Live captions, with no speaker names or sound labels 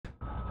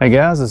Hey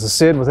guys, this is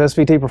Sid with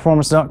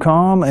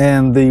SVTperformance.com,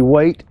 and the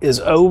wait is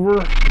over.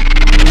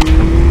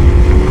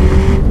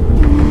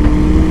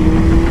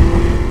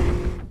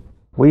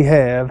 We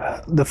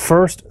have the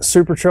first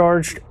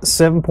supercharged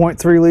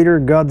 7.3 liter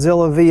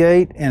Godzilla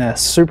V8 in a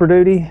Super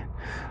Duty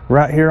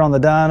right here on the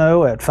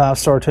dyno at 5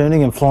 Star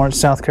Tuning in Florence,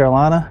 South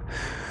Carolina.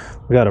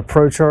 We got a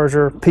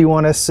Procharger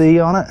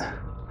P1SC on it,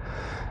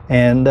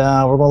 and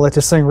we're going to let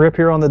this thing rip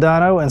here on the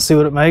dyno and see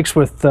what it makes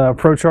with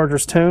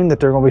Procharger's tune that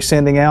they're going to be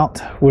sending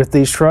out with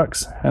these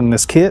trucks and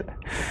this kit.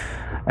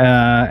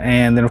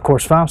 And then of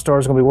course 5 Star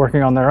is going to be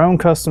working on their own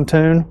custom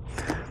tune.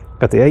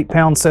 Got the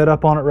 8-pound set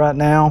up on it right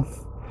now.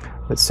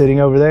 It's sitting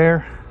over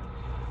there.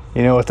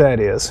 You know what that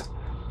is.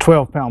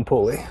 12-pound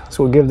pulley.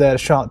 So we'll give that a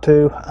shot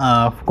too.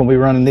 We're going to be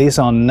running these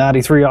on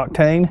 93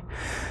 octane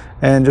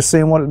and just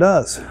seeing what it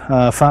does.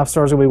 5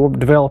 Star's going to be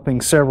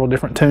developing several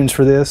different tunes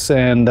for this,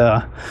 and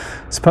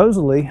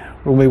supposedly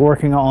we'll be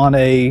working on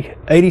a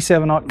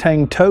 87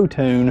 octane tow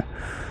tune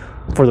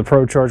for the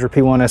Procharger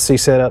P1SC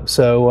setup.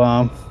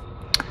 So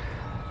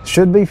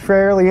should be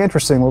fairly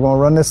interesting. We're going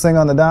to run this thing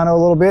on the dyno a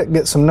little bit,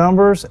 get some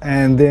numbers,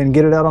 and then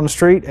get it out on the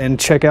street and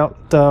check out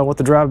what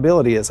the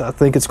drivability is. I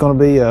think it's going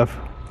to be a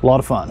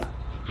lot of fun.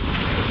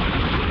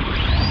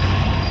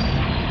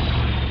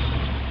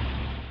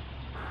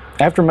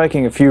 After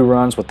making a few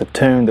runs with the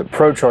tune that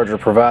Procharger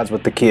provides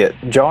with the kit,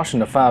 Josh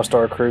and the 5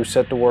 Star crew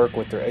set to work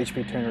with their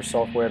HP Tuner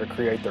software to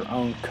create their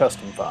own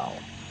custom file.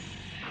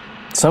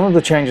 Some of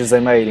the changes they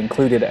made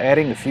included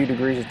adding a few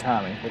degrees of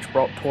timing, which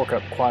brought torque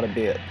up quite a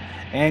bit,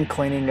 and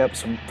cleaning up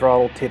some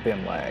throttle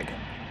tip-in lag.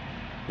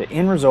 The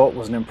end result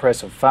was an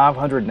impressive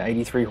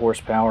 583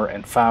 horsepower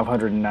and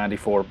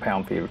 594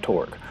 pound-feet of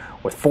torque,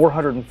 with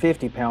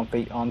 450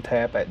 pound-feet on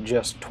tap at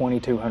just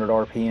 2200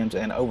 RPMs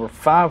and over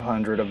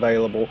 500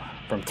 available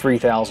from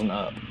 3000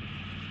 up.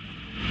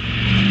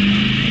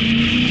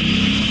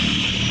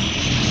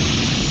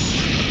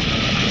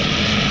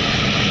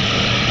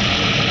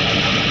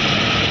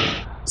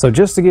 So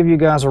just to give you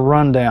guys a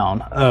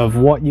rundown of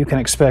what you can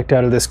expect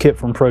out of this kit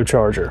from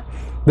Procharger.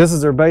 This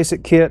is their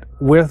basic kit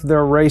with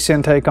their race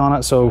intake on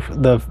it. So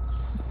the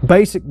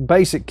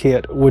basic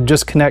kit would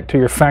just connect to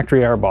your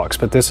factory airbox,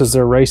 but this is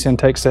their race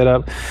intake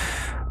setup.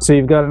 So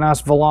you've got a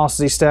nice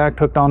velocity stack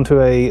hooked onto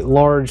a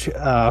large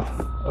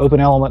open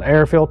element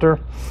air filter.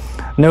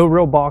 No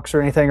real box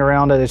or anything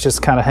around it. It's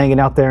just kind of hanging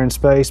out there in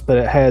space, but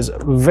it has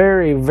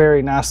very,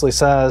 very nicely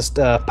sized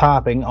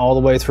piping all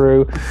the way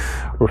through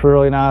with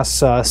really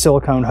nice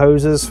silicone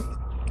hoses.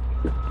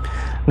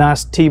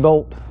 Nice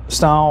T-bolt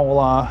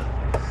style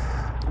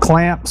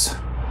clamps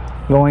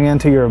going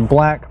into your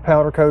black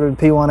powder-coated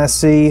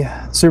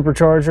P1SC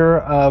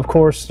supercharger. Of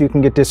course, you can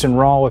get this in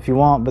raw if you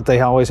want, but they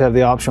always have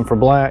the option for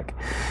black.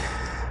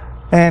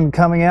 And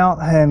coming out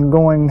and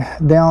going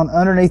down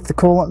underneath the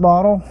coolant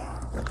bottle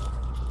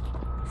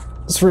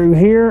through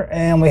here,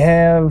 and we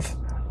have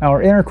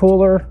our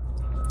intercooler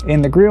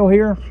in the grill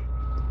here,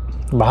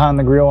 behind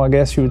the grill I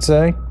guess you would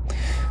say,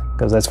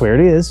 because that's where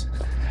it is.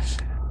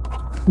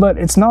 But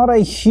it's not a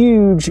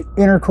huge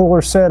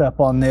intercooler setup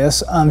on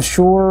this. I'm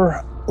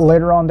sure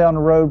later on down the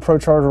road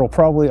Procharger will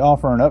probably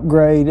offer an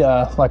upgrade,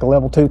 like a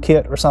level 2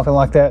 kit or something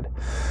like that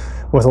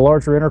with a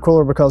larger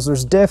intercooler, because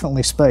there's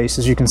definitely space.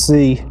 As you can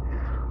see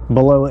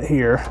below it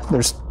here,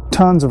 there's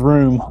tons of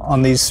room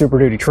on these Super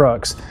Duty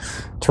trucks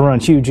to run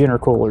huge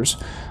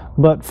intercoolers.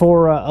 But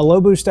for a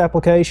low boost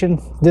application,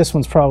 this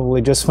one's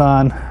probably just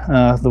fine,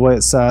 the way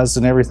it's sized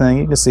and everything.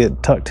 You can see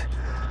it tucked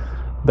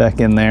back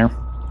in there.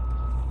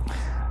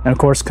 And of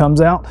course comes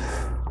out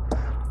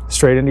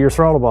straight into your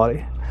throttle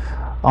body.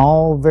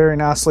 All very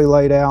nicely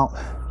laid out,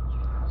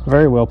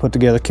 very well put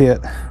together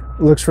kit.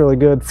 Looks really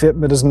good.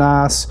 Fitment is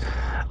nice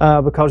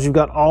because you've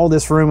got all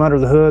this room under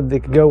the hood that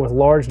could go with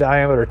large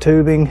diameter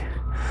tubing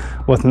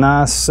with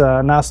nice,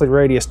 nicely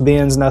radiused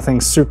bends, nothing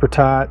super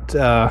tight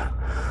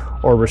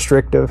or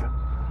restrictive.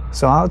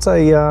 So I would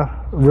say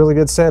really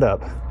good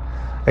setup.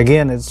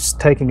 Again, it's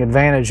taking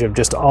advantage of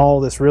just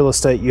all this real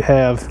estate you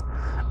have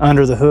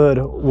under the hood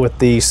with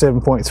the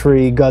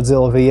 7.3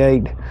 Godzilla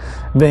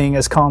V8 being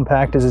as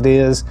compact as it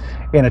is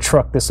in a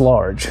truck this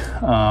large.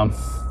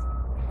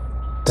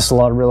 Just a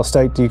lot of real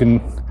estate you can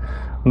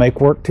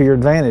make work to your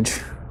advantage,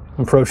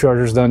 and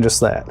Procharger's done just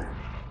that.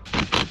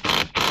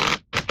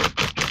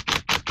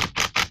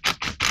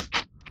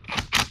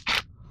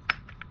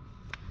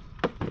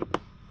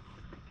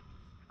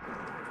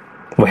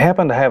 We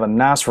happen to have a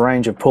nice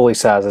range of pulley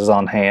sizes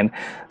on hand,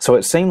 so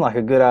it seemed like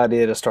a good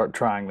idea to start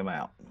trying them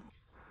out.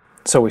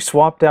 So we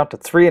swapped out the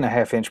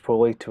 3.5 inch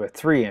pulley to a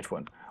 3 inch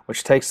one,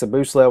 which takes the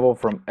boost level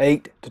from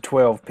 8 to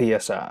 12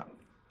 psi.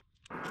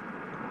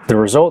 The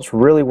results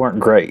really weren't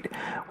great.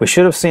 We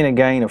should have seen a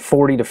gain of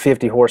 40 to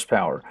 50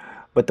 horsepower,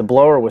 but the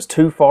blower was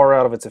too far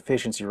out of its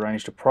efficiency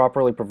range to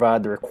properly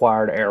provide the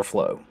required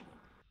airflow.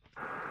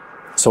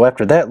 So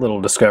after that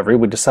little discovery,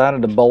 we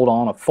decided to bolt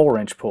on a 4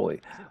 inch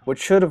pulley,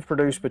 which should have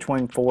produced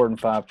between 4 and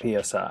 5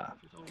 psi.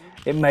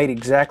 It made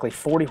exactly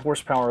 40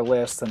 horsepower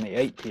less than the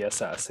 8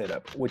 psi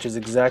setup, which is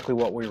exactly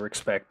what we were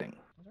expecting.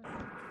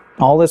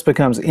 All this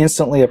becomes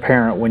instantly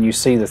apparent when you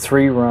see the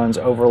 3 runs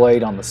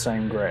overlaid on the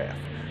same graph,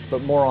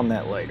 but more on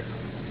that later.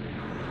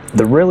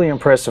 The really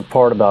impressive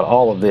part about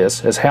all of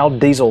this is how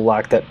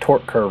diesel-like that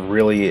torque curve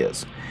really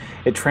is.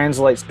 It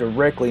translates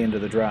directly into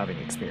the driving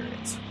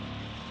experience.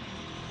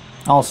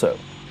 Also,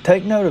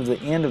 take note of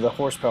the end of the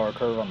horsepower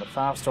curve on the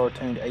 5-star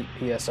tuned 8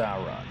 PSI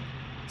run.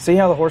 See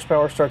how the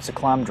horsepower starts to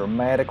climb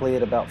dramatically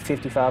at about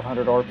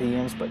 5,500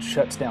 RPMs but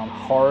shuts down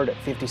hard at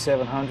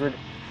 5,700?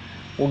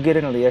 We'll get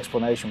into the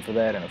explanation for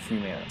that in a few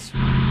minutes.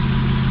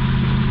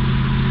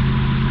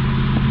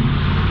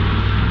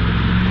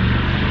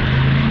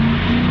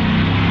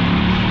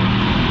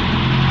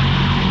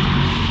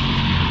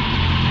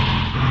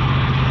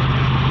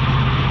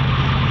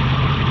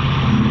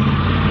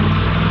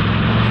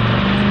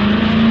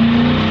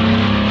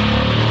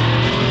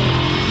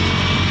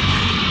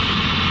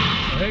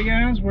 Hey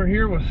guys, we're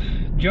here with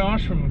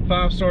Josh from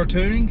 5-Star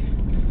Tuning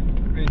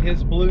in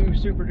his blue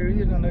Super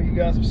Duty that I know you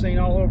guys have seen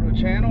all over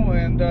the channel,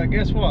 and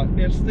guess what?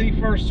 It's the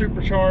first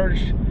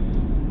supercharged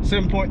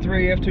 7.3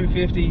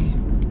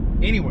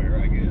 F250 anywhere,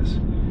 I guess.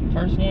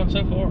 First one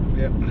so far.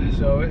 Yep.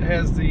 So it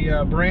has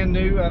the brand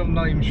new, I'm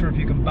not even sure if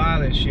you can buy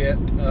this yet,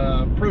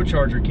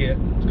 Procharger kit.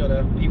 It's got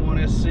a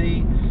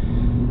P1SC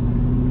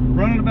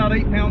running about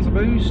 8 pounds of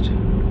boost,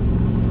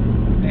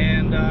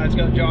 and it's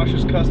got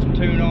Josh's custom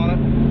tune on it.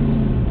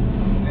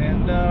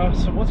 And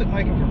so what's it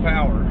making for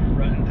power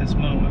right at this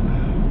moment?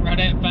 Right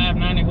at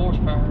 590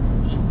 horsepower,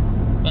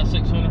 about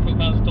 600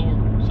 foot-pounds of torque,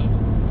 so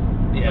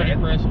yeah, pretty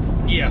impressive.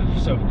 Yeah,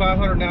 so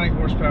 590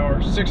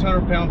 horsepower,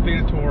 600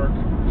 pound-feet of torque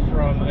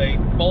from a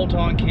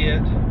bolt-on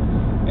kit.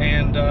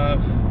 And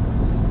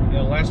you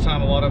know, last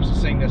time a lot of us have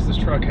seen this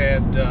truck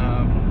had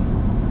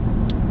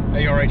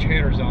ARH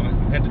headers on it.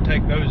 Had to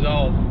take those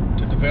off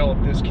to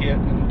develop this kit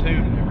and the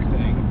tune and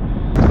everything.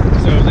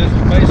 So this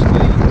is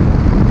basically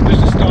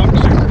just a stock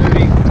Super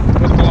Duty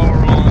with a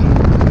blower on.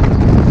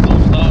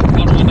 Full stock,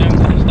 all the way down to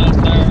the stock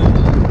tires,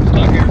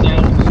 stock air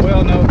filters.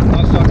 Well, no,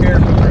 not stock air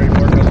filter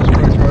anymore because it's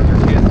Procharger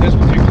kit. This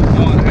particular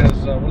one has,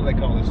 what do they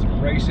call this?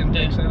 Race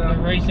intake setup?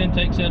 The race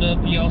intake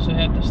setup. You also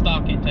have the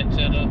stock intake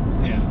setup.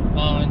 Yeah.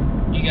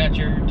 You got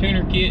your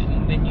tuner kit,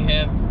 and then you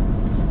have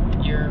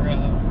your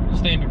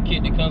standard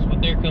kit that comes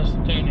with their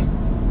custom tuning.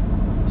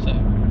 So,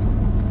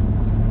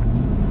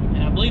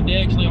 and I believe they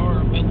actually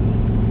are available,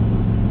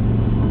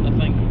 I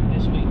think,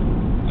 this week.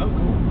 Oh,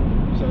 cool.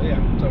 So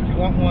yeah, so if you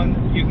want one,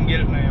 you can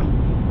get it now.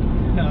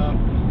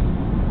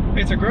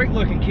 It's a great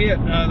looking kit.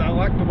 I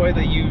like the way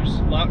they use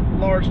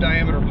large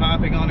diameter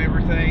piping on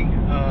everything.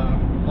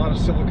 A lot of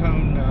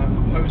silicone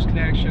hose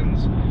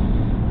connections,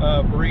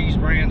 Breeze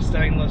brand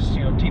stainless,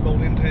 you know,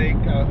 T-bolt intake,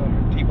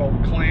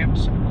 T-bolt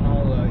clamps on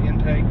all the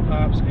intake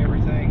pipes and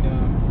everything.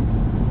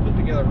 Put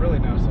together really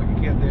nice looking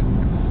kit. Then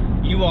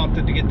you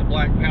opted to get the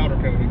black powder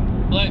coating.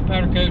 Black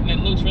powder coating. It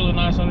looks really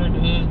nice under the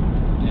hood.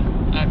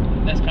 Yeah,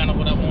 that's kind of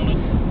what I wanted.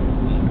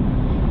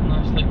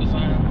 Nice slick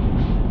design.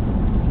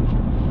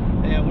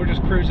 And we're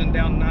just cruising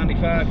down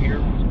 95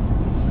 here.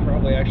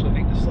 Probably actually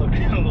need to slow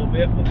down a little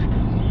bit, but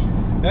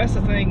that's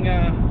the thing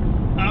I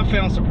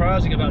found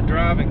surprising about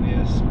driving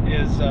this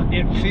is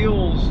it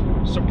feels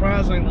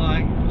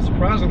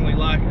surprisingly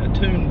like a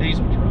tuned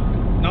diesel truck.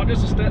 Not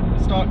just a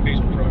stock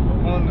diesel truck,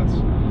 but one that's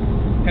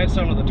had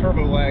some of the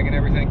turbo lag and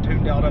everything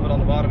tuned out of it on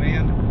the bottom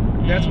end.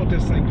 That's what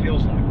this thing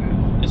feels like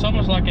now. It's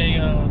almost like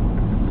a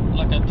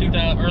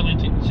 2000 early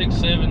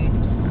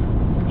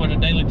 6.7 with a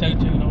daily toe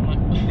tune on it.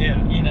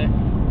 Yeah. You know.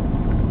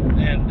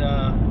 And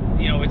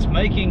you know, it's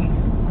making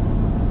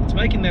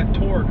that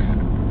torque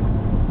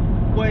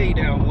way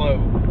down low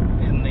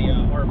in the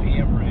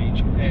RPM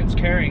range, and it's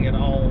carrying it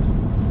all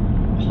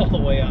the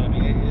way out. I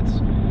mean,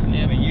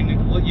 yeah. I mean,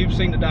 you've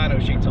seen the dyno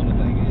sheets on the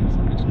thing.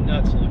 It's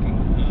nuts looking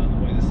the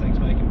way this thing's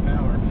making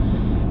power.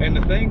 And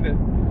the thing that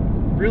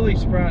really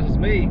surprises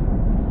me,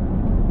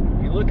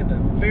 if you look at the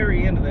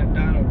very end of that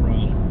dyno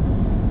run,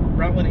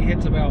 right when it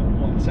hits about,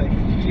 what, say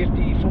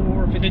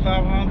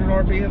 5,500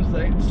 RPMs,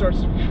 it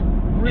starts to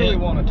really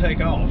want to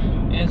take off.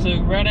 And so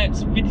right at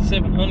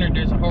 5,700,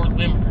 there's a hard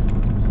limiter.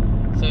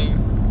 So,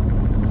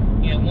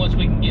 you know, once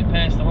we can get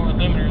past the hard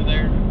limiter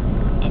there,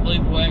 I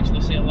believe we'll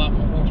actually see a lot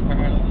more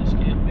horsepower out of this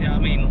kit. Yeah, I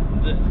mean,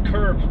 the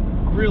curve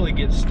really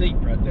gets steep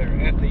right there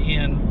at the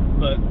end,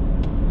 but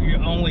you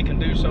only can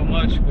do so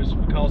much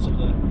because of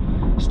the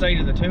state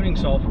of the tuning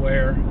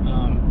software.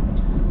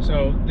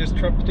 So this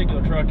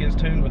particular truck is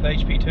tuned with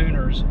HP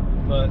tuners,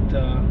 but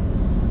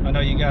I know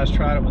you guys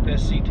tried it with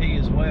SCT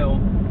as well.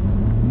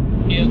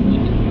 Yeah.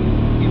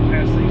 Get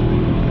past these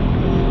things.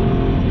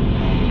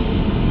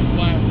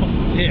 Wow.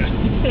 Yeah,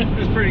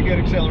 it's pretty good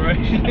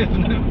acceleration,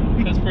 isn't it?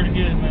 That's pretty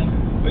good, man.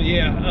 But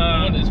yeah, I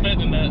wasn't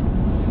expecting that.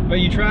 But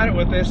you tried it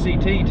with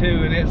SCT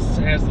too, and it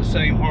has the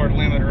same hard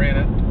limiter in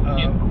it.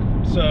 Yep.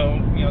 So,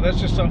 you know, that's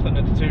just something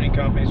that the tuning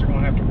companies are going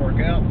to have to work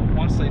out. But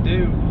once they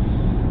do,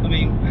 I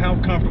mean, how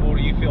comfortable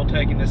do you feel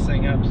taking this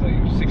thing up? Say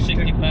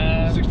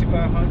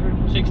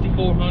 6,500?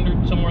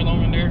 6,400, somewhere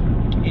along in there.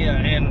 Yeah,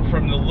 and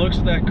from the looks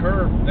of that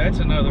curve, that's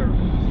another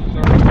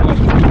 30 plus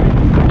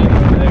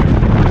right there.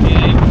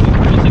 Yeah,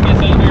 once it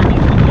gets out there,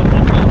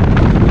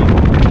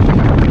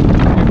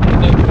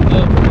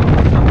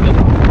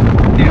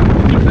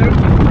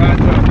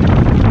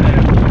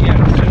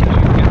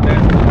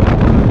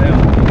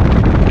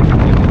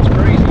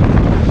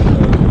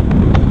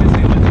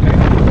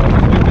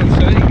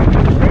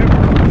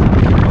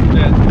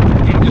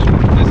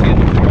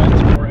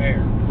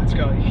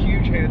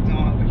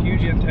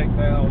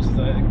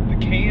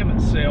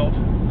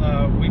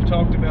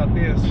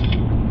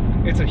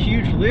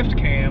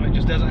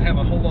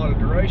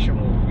 acceleration,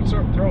 well, you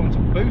start throwing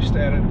some boost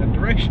at it, the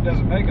direction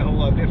doesn't make a whole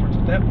lot of difference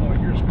at that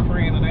point. You're just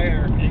cramming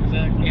air.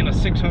 Exactly. In a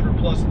 600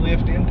 plus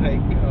lift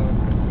intake,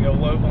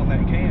 lobe on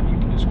that cam, you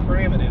can just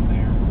cram it in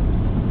there,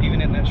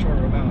 even in that short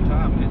amount of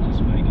time, and it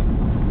just makes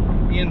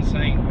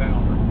insane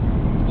power.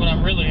 What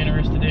I'm really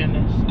interested in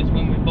is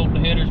when we bolt the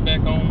headers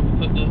back on,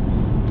 put the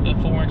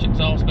 4-inch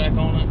exhaust back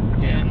on it,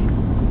 and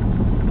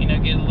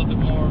get a little bit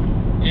more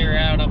air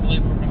out. I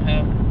believe we're gonna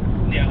have.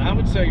 Yeah, I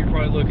would say you're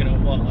probably looking at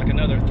what, like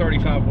another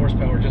 35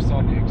 horsepower just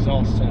on the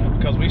exhaust side,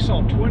 because we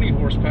saw 20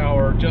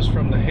 horsepower just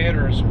from the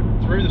headers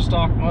through the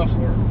stock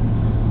muffler.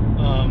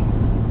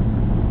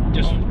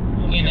 Just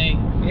NA.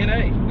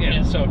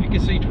 Yeah. So if you can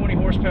see 20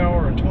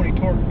 horsepower and 20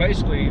 torque,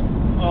 basically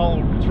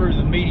all through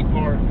the meaty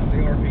part of the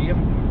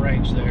RPM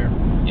range there.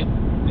 Yep.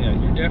 Yeah,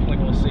 you're definitely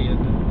going to see it,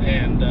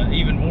 and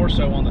even more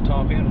so on the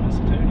top end once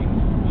the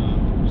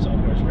tuning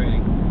software's ready.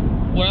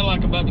 What I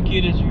like about the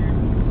kit is you're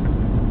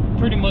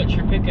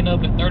picking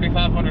up at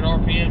 3,500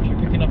 RPMs. You're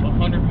picking up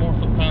 100 more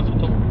foot-pounds of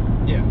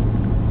torque. Yeah.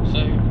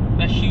 So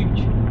that's huge.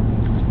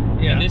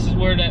 Yeah. And this is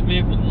where that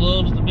vehicle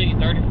loves to be.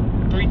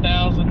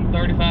 3,000,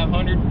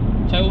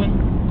 3,500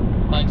 towing.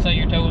 Like say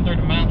you're towing through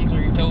the mountains, or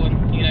you're towing,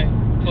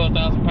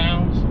 12,000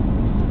 pounds.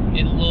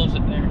 It loves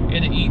it there.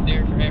 It'll eat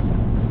there forever.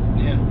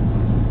 Yeah.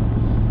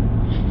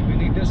 Do we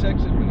need this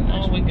exit?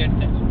 Oh, we got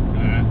that.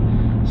 Alright.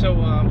 So,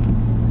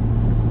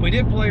 we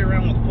did play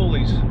around with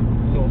pulleys a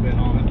little bit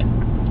on it.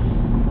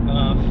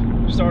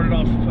 Started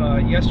off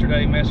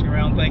yesterday messing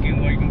around,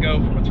 thinking we can go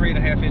from a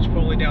 3.5 inch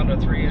pulley down to a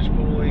 3-inch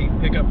pulley,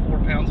 pick up 4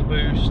 pounds of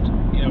boost.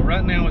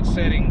 Right now it's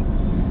setting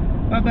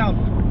about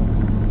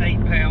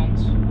 8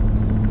 pounds.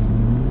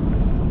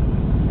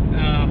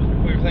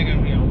 We were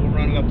thinking, we'll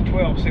run it up to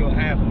 12, see what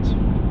happens.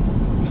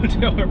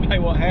 Tell everybody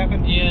what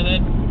happened. Yeah,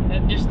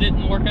 that just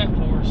didn't work out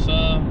for us.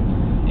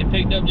 It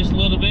picked up just a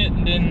little bit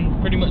and then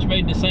pretty much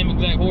made the same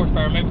exact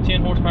horsepower, maybe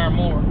 10 horsepower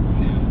more.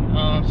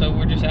 Yeah. So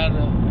we're just out of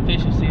the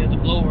efficiency of the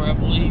blower, I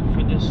believe,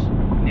 for this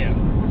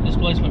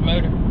displacement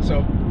motor.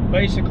 So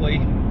basically,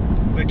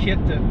 the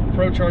kit that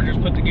Prochargers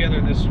put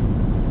together, this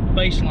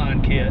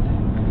baseline kit,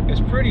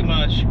 is pretty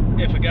much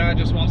if a guy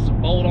just wants to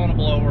bolt on a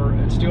blower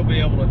and still be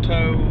able to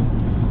tow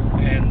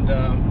and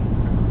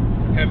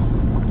have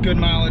good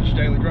mileage,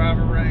 daily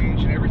driver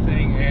range and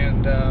everything,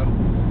 and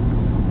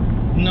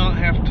not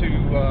have to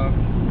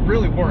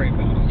really worry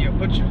about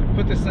it.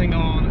 Put this thing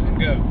on and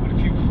go. But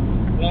if you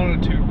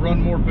wanted to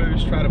run more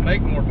boost, try to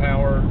make more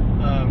power,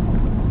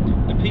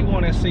 the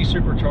P1SC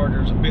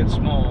supercharger is a bit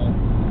small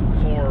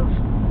for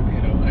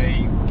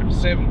a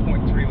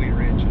 7.3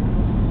 liter engine.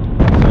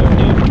 So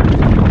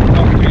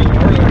talking to you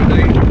earlier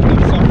today, did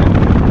something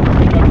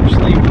up your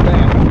sleeve with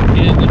that.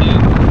 Yeah, we do.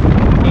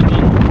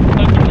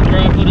 Hoping to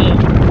try to put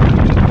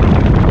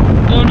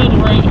go another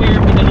range here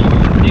with the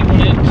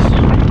D1X.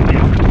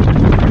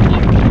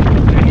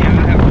 And yeah, I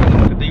have a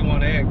feeling with the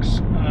D1X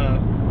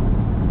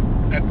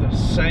at the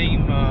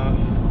same,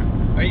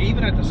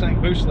 even at the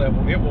same boost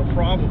level, it will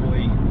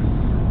probably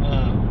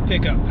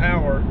pick up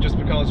power just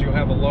because you'll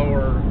have a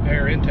lower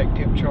air intake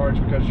temp charge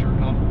because you're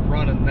not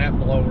running that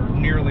blower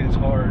nearly as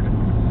hard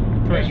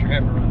as you're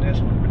having to run this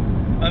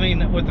one. I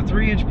mean, with the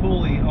 3-inch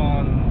pulley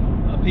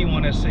on a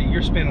P1SC,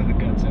 you're spinning the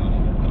guts out of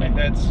it. I mean,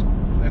 that's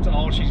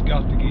all she's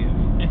got to give.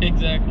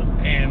 Exactly.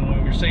 And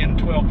when you're saying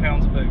 12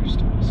 pounds of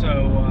boost,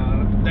 so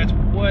that's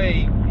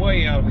way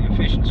out of the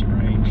efficiency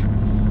range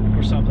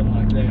for something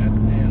like that,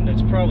 and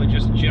it's probably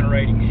just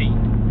generating heat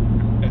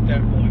at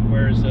that point.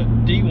 Whereas a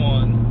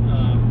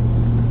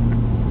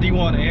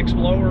D1X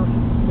blower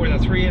with a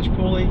 3-inch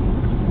pulley,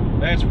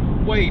 that's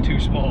way too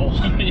small.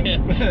 Yeah.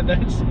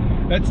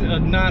 that's a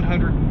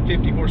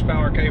 950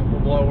 horsepower capable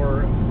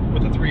blower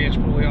with a 3-inch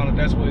pulley on it.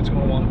 That's what it's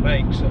going to want to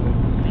make. So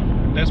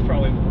that's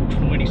probably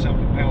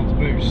 20-something pounds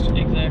boost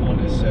on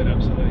this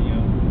setup. So that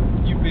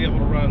you'd be able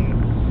to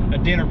run a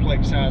dinner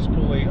plate size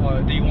pulley on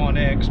a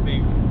D1X,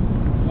 be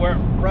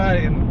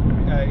right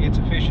in its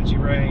efficiency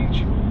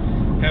range,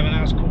 have a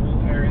nice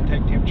cool air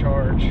intake temp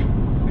charge,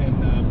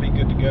 and be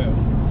good to go.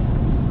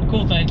 The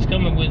cool things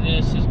coming with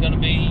this is going to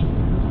be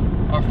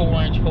our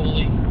 4-inch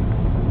pulley,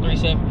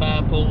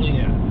 375 pulley.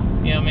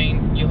 Yeah, I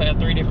mean, you'll have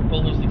 3 different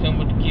pulleys that come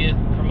with the kit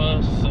from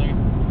us. So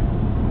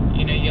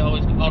you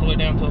always all the way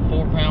down to a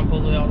 4-pound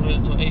pulley, all the way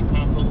up to an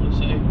 8-pound pulley.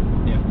 So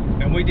yeah,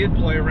 and we did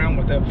play around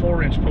with that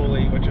 4-inch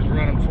pulley, which is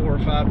running 4 or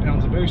 5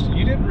 pounds of boost.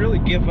 You didn't really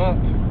give up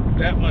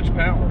that much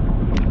power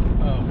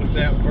with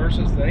that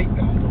versus the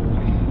 8-pound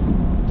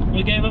pulley.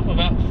 We gave up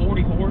about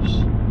 40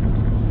 horse,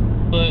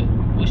 but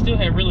we still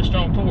had really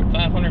strong torque,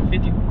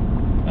 550,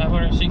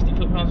 560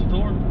 foot-pounds of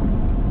torque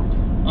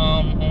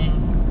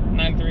on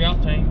 93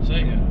 octane. So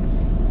yeah.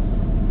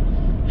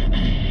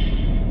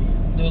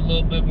 Do a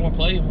little bit more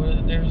playing with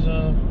it.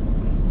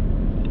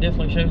 It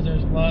definitely shows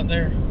there's a lot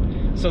there.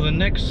 So the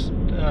next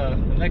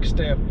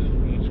step,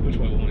 which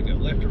way we want to go,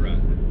 left or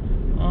right?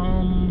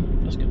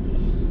 Let's go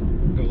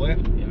left. Go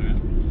left? Yeah. All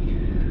right.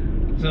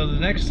 So the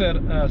next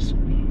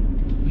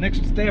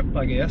step,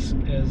 I guess,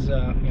 is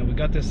we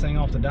got this thing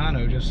off the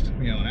dyno just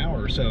an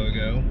hour or so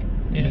ago.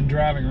 Yeah. Been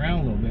driving around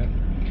a little bit,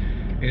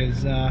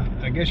 is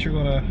I guess you're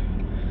gonna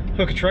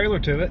hook a trailer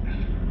to it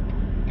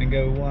and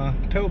go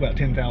tow about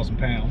 10,000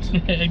 pounds.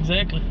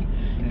 Exactly.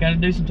 Yeah. Got to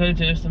do some tow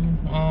testing.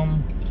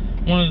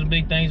 One of the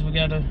big things we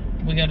gotta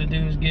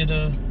do is get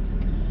a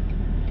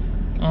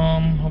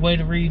way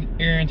to read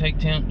air intake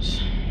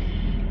temps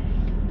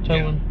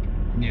towing.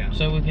 Yeah.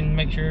 So we can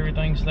make sure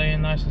everything's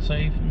staying nice and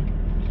safe. And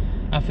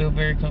I feel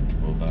very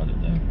comfortable about it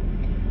though.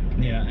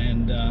 Yeah,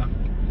 and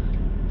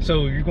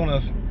so you're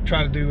gonna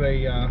try to do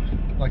a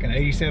like an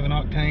 87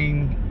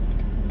 octane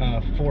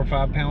 4 or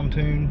 5 pound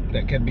tune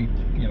that can be,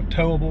 you know,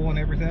 towable and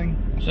everything.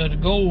 So the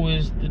goal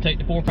is to take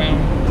the 4 pound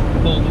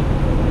pulley,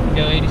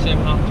 go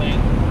 87 octane.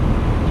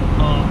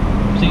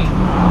 See if we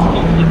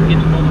can get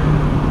another,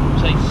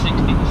 say, 60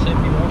 to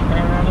 70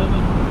 horsepower out of it.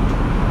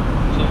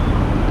 So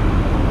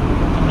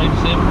on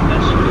 87,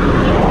 that's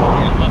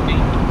yeah, it might be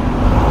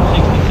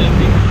 60,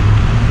 70,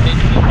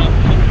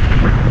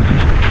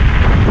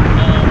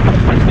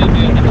 85%. Still be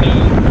able to tow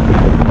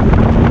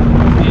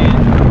and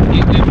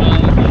get good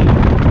mileage.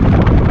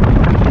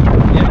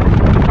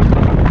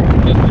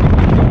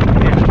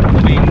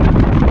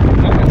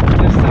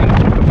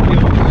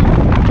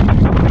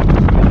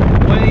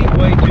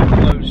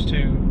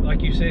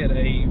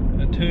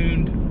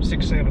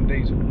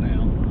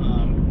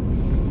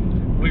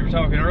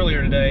 Talking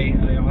earlier today, you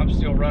know, I'm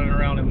still running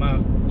around in my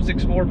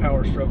 6.4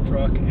 power stroke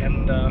truck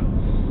and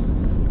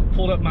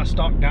pulled up my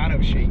stock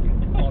dyno sheet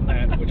on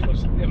that, which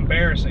was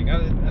embarrassing. I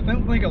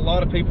don't think a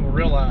lot of people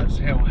realize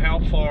how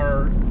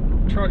far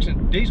trucks,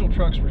 and diesel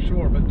trucks for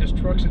sure, but just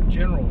trucks in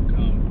general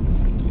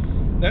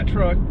come. That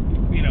truck,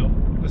 you know,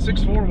 the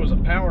 6.4 was a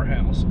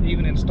powerhouse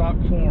even in stock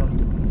form,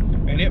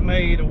 and it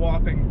made a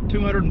whopping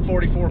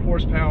 244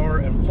 horsepower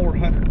and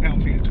 400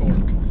 pound-feet of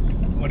torque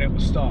when it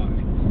was stock.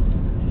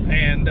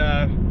 And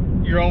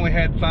you only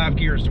had 5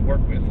 gears to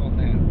work with on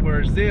that.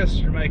 Whereas this,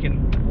 you're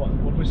making, what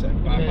was that,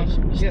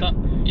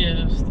 500?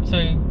 Yeah, so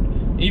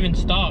even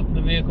stock,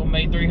 the vehicle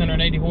made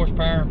 380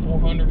 horsepower and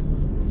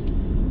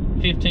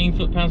 415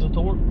 foot-pounds of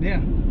torque. Yeah.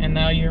 And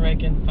now you're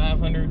making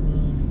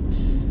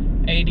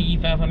 580,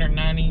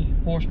 590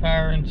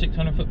 horsepower and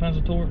 600 foot-pounds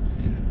of torque.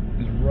 Yeah.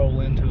 Just roll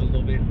into it a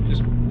little bit.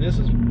 This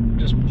is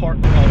just part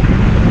of it.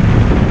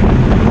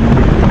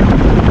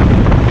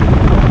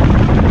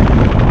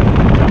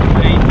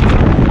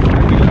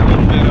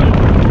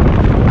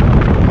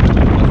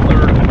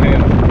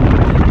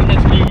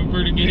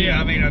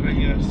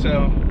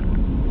 So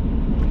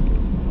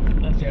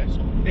that's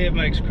awesome. It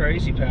makes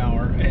crazy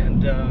power,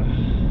 and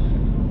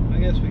I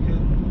guess we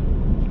could,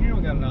 you know,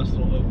 we got a nice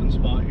little open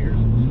spot here.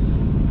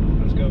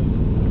 Let's go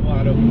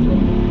wide open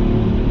throttle.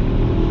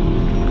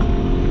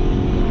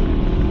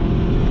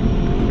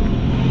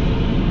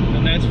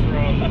 And that's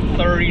from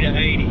 30 to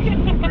 80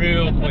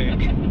 real quick.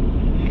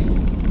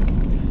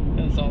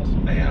 That's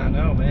awesome. Yeah, I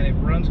know, man. It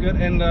runs good,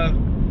 and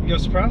you know,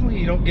 surprisingly,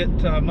 you don't get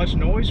much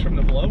noise from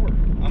the blower.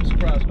 I'm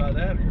surprised by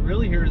that. You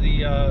really hear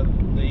the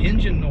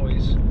engine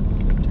noise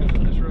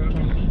on this road.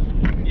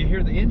 You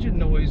hear the engine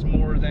noise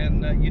more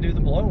than you do the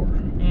blower.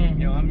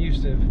 You know, I'm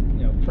used to, you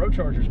know,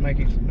 Prochargers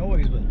making some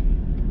noise, but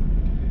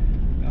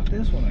not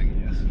this one, I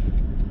guess.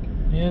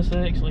 Yeah, it's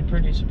actually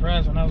pretty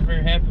surprising. I was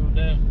very happy with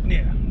that.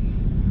 Yeah.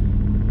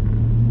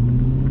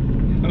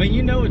 I mean,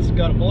 you know, it's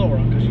got a blower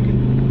on because you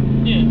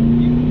can. Yeah.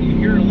 You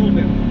hear a little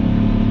bit.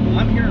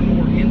 I'm hearing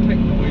more intake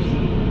noise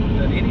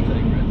than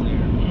anything right there.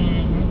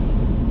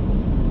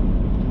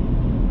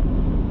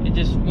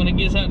 Just when it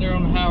gets out there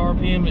on the high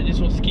RPM, it just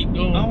wants to keep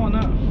going. Oh, I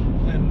know.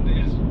 And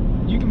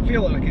you can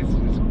feel it, like it's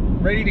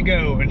ready to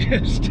go and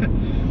just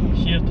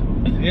shift.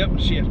 Yep,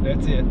 shift.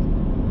 That's it.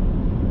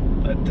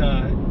 But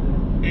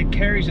it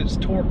carries its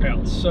torque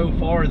out so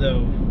far,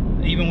 though.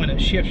 Even when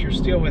it shifts, you're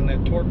still in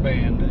that torque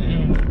band,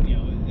 and you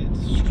know, it's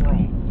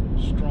strong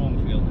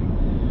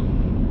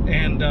feeling.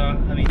 And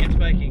I mean, it's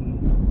making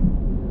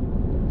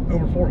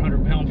over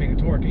 400 pound-feet of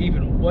torque,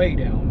 even way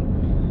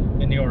down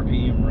in the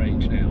RPM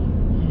range now.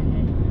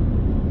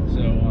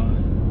 So,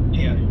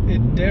 yeah,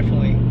 it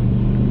definitely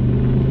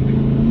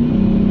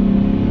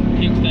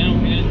kicks down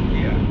good.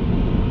 Yeah.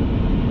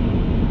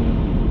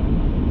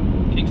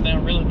 Kicks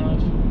down really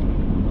nice.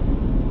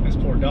 This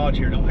poor Dodge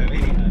here don't have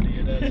any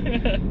idea, does it?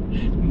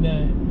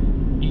 No.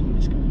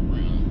 It's going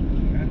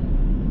around. Okay.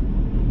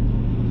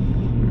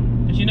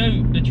 But you know,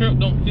 the truck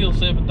don't feel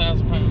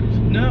 7,000 pounds.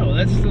 No,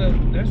 that's the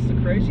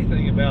crazy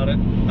thing about it.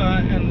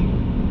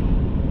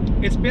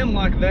 And it's been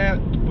like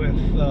that with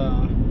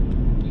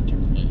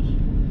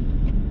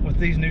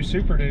these new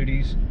Super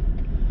Duties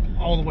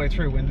all the way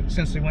through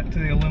since they went to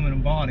the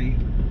aluminum body.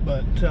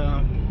 But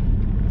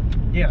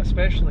yeah,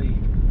 especially,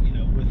 you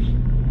know, with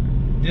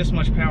this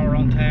much power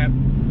on tap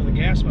with a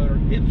gas motor,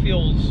 it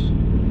feels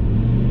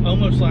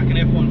almost like an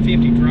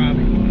F-150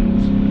 driving.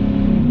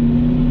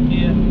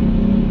 Yeah.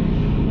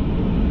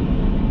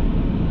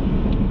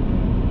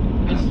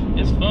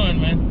 It's fun,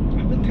 man.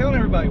 I've been telling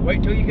everybody,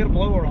 wait till you get a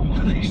blower on one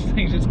of these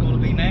things. It's going to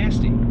be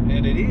nasty,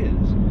 and it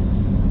is.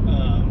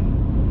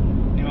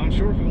 You know, I'm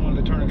sure if we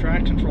wanted to turn the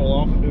traction control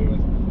off and do it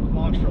with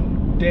launch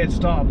from dead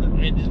stop.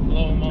 It just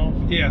blow them off.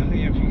 Yeah,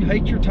 if you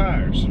hate your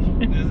tires,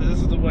 this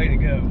is the way to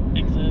go.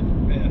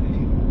 Exactly. Yeah.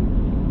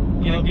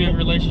 Get a good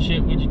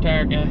relationship with your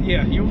tire guy.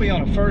 Yeah, you'll be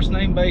on a first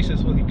name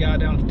basis with your guy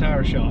down at the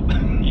tire shop.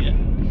 Yeah.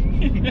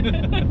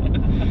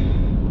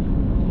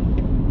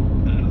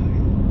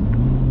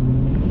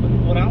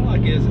 What I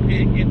like is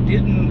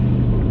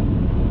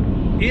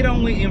it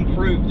only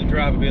improved the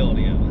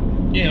drivability of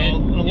it. Yeah. You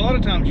know, a lot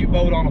of times you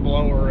bolt on a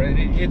blower and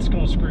it's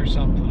going to screw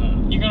something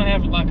up. You're gonna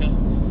have like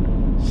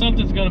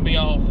something's gonna be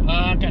off.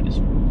 I got this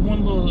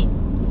one little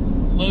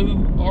low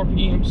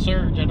RPM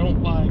surge I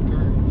don't like,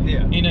 or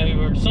yeah, you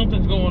know, or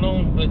something's going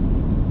on, but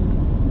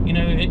you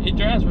know, it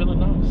drives really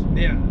nice.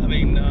 Yeah, I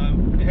mean,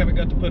 I haven't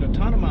got to put a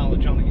ton of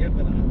mileage on it yet,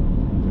 but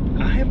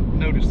I haven't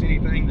noticed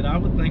anything that I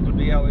would think would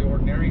be out of the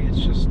ordinary. It's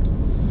just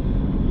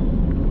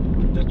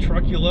the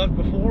truck you loved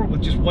before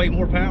with just way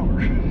more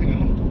power. You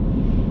know?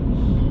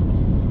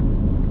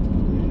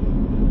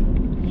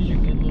 Here's your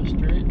good little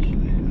stretch.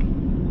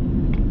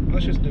 Yeah.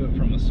 Let's just do it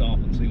from the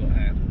soft and see what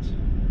happens.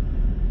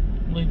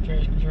 Leave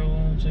traction control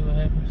on, see what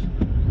happens.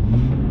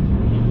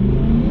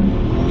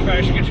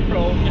 Traction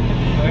control.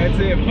 That's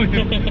it.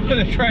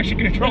 The traction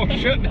control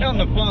shut down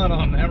the fun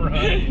on that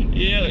ride.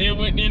 Yeah, it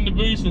went in the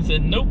boost and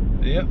said nope.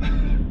 Yep.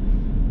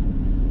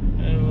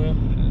 Oh well.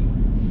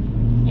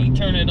 We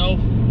turn it off.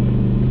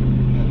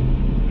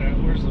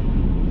 Where's the?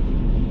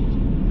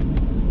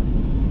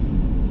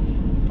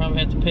 Probably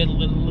have to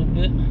pedal it a little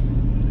bit.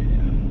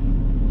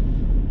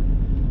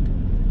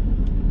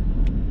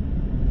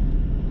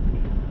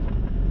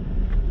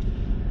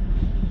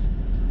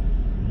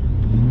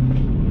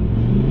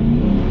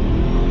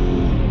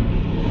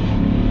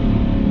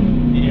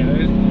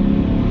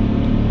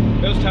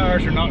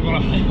 Tires are not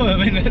going to. I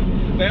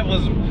mean, that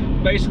was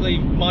basically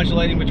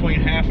modulating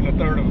between half and a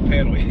third of a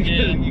pedal.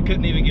 You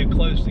couldn't even get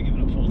close to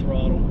giving it full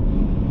throttle.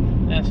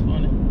 That's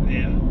funny.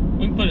 Yeah.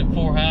 We can put it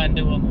 4 high and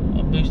do a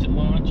boosted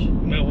launch.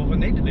 Well, what we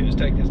need to do is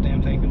take this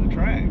damn thing to the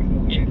track. That's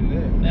what we need to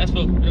do. That's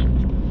what we're doing.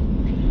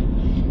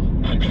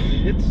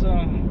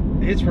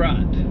 It's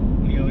right.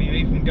 You know, you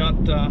even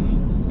got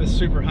this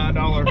super high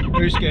dollar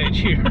boost gauge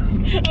here.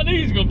 I knew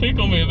he was gonna pick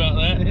on me about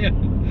that. Yeah.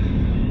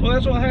 Well,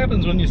 that's what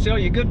happens when you sell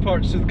your good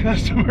parts to the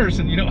customers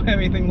and you don't have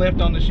anything left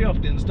on the shelf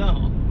to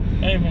install.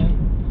 Hey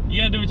man, you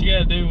gotta do what you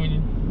gotta do when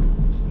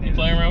you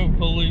play around with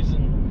pulleys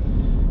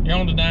and you're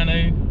on the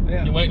dyno.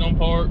 Yeah. You're waiting on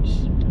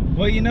parts.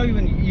 Well, you know,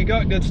 even you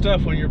got good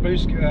stuff when your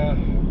boost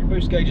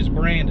gauge's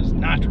brand is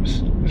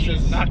nitrous. It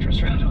says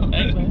nitrous right on it.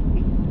 Hey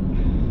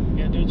man,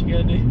 you gotta do what you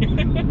gotta do.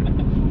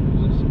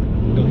 Just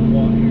go to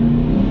walk here.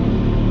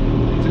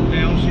 It's in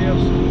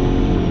downshifts.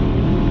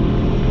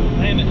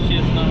 Man, that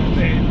shit's nice.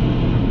 Man,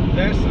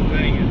 that's the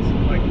thing. It's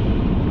like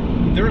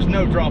there's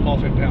no drop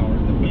off in power.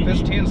 With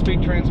this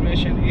 10-speed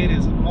transmission, it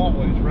is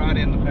always right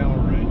in the power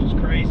range. It's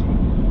crazy.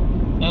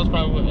 That was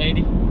probably what,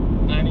 80,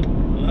 90?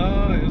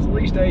 It was at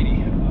least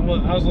 80.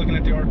 I was looking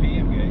at the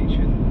RPM gauge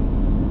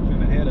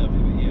and ahead of it.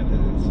 But yeah,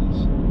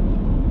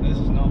 this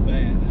is not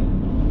bad.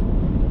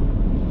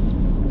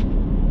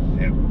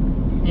 Yep.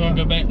 You want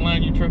to go back and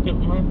line your truck up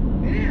tomorrow?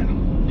 Yeah.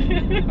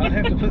 I'd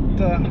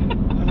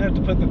have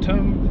to put the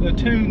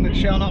tune that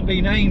shall not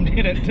be named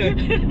in it to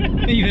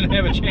even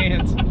have a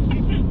chance.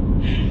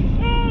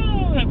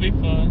 Oh, that'd be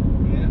fun.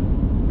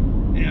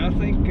 Yeah. Yeah, I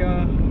think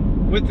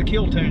with the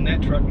kill tune,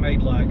 that truck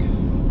made like,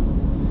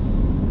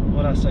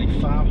 what I say,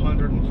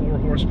 504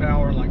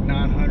 horsepower and like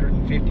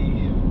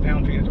 950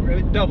 pound-feet.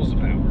 It doubles the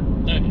power.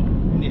 Okay.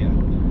 Yeah.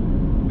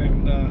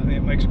 And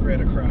it makes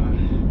Greta cry,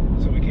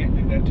 so we can't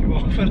do that too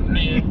often.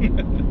 Yeah.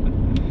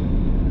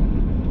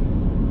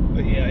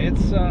 But yeah,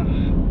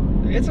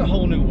 it's a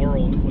whole new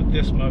world with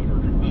this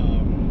motor.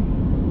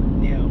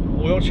 Yeah,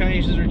 oil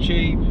changes are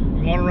cheap.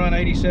 You want to run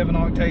 87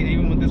 octane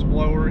even with this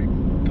blower,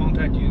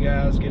 contact you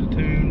guys, get a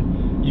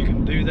tune. You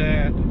can do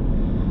that.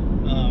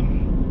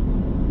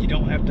 You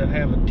don't have to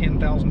have a $10,000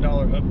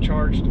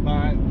 upcharge to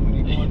buy it when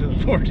you go into the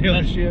Ford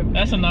dealership.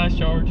 That's a nice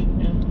charge.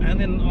 Yeah. And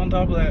then on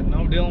top of that,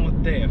 no dealing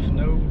with DEF.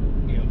 No,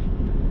 you know,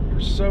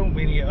 there's so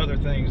many other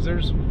things.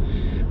 There's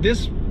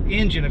this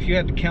engine, if you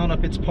had to count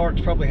up its parts,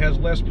 probably has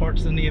less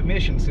parts than the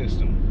emission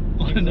system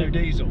on a new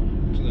diesel.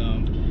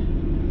 So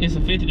it's a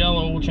 $50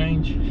 oil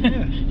change.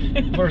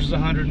 yeah, versus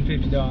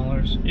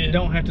 $150. Yeah. You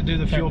don't have to do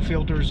the fuel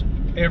filters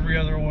every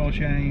other oil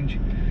change,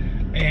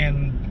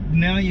 and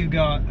now you've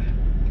got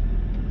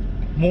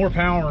more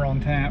power on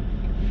tap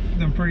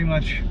than pretty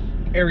much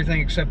everything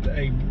except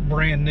a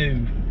brand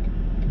new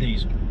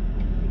diesel.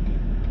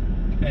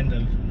 And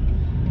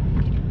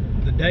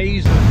the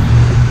days of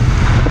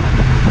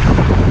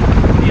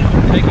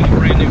taking a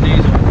brand new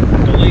diesel,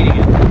 deleting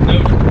it,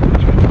 those are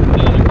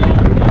gone.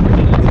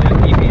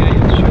 EPA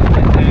has shut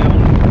that down.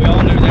 We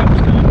all knew that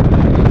was coming.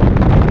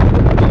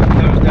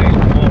 Those days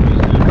were always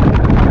done.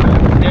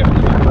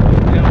 Definitely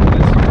down with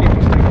this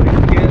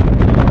 50 kit,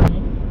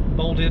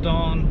 bolt it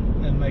on,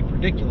 and make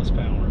ridiculous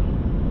power.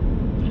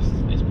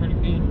 It's pretty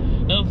good.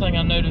 Another thing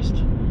I noticed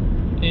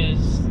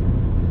is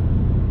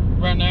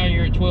right now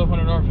you're at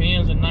 1200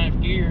 RPMs in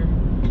ninth gear.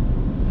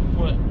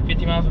 What,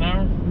 50 miles an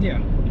hour? Yeah.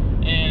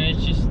 And it's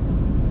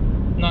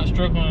not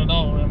struggling at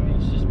all. I mean,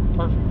 it's just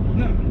perfect.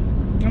 No,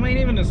 I mean,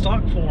 even in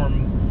stock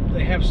form,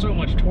 they have so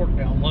much torque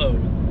down low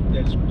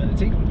that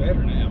it's even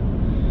better now.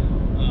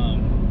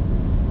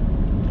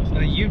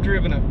 You've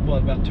driven it,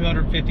 what, about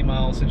 250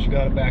 miles since you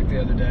got it back the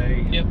other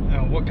day. Yep.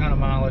 What kind of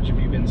mileage have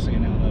you been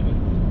seeing out of it?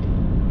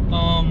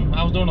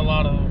 I was doing a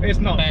lot of It's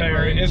not back fair.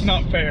 roads. It's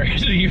not fair.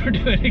 You were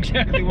doing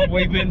exactly what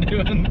we've been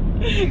doing.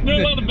 Doing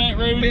a lot of back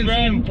roads, Been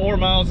driving. seeing 4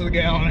 miles to the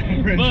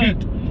gallon.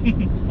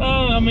 But,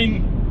 I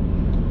mean,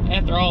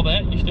 after all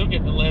that, you still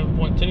get to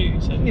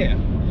 11.2. So. Yeah.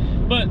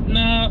 But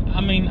no, I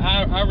mean,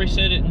 I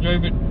reset it and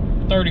drove it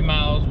 30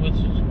 miles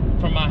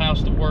from my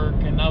house to work,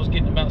 and I was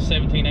getting about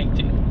 17,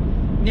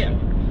 18. Yeah.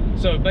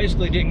 So it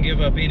basically didn't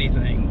give up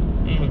anything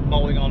with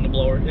molding on the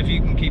blower if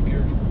you can keep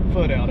your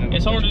foot out of it.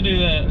 It's hard to do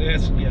that.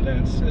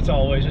 It's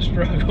always a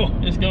struggle.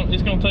 It's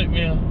gonna take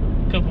me a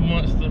couple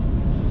months to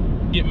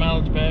get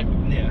mileage back.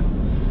 Yeah.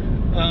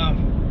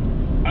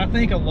 I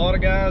think a lot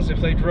of guys,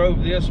 if they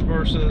drove this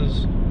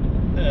versus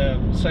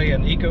say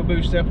an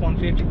EcoBoost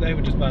F-150, they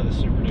would just buy the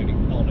Super Duty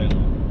all day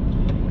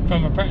long.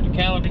 From a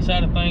practicality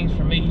side of things,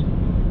 for me,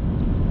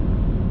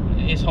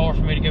 it's hard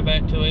for me to go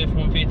back to a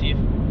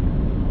F-150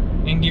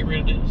 and get rid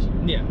of this.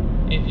 Yeah.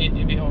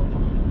 It'd be hard for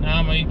me. Now,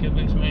 I'm an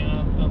EcoBoost man.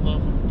 I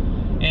love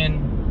them.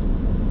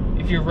 And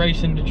if you're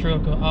racing the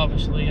truck,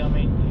 obviously, I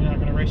mean, you're not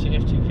going to race an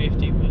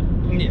F-250, but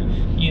yeah,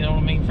 you know what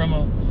I mean. From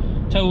a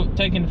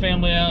taking the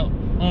family out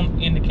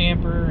in the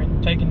camper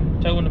and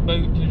towing the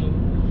boat to the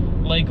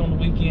lake on the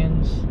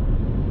weekends,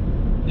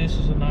 this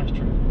is a nice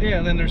truck. Yeah,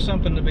 and then there's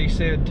something to be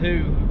said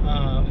too.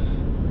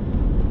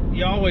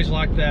 You always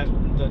like the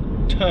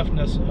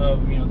toughness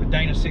of, you know, the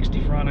Dyno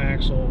 60 front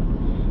axle,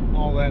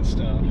 all that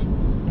stuff.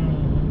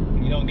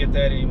 You don't get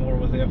that anymore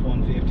with the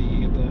F-150.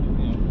 You get the, you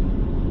know,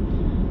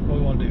 what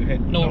we want to do,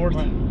 head north.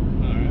 Right.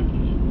 All right.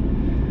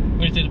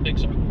 We just did a big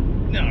circle.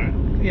 All right.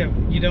 Yeah,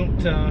 you don't.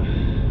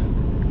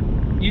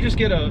 You just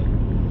get a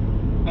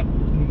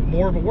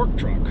more of a work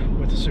truck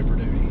with the Super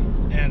Duty,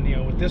 and you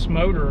know, with this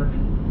motor,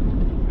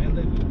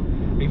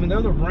 man, even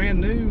though they're brand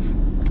new,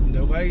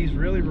 nobody's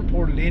really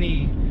reported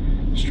any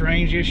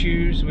strange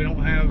issues. We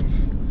don't have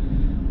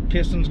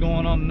pistons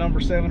going on number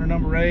 7 or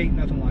number 8,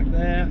 nothing like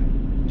that.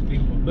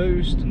 Even with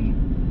boost,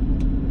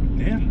 and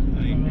yeah, I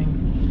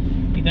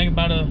mean, you think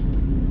about if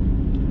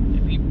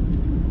you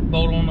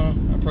bolt on a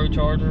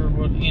Procharger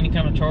or any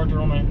kind of charger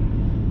on a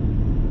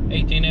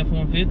 18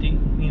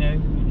 F-150, you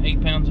know,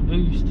 8 pounds of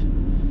boost,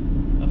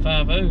 a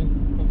 5.0,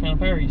 what kind of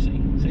power you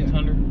see?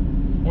 600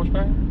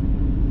 horsepower?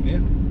 Yeah.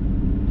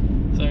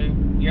 So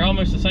you're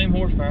almost the same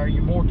horsepower,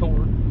 you're more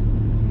torque.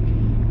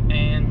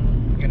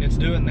 And it's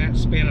doing that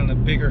spinning a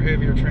bigger,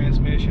 heavier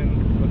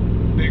transmission with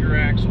bigger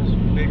axles,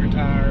 bigger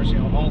tires, you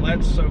know, all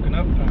that's soaking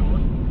up power.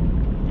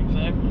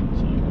 Exactly.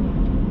 So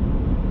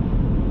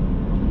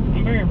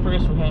I'm very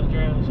impressed with how it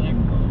drives.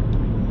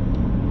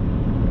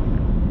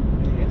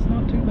 It's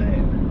not too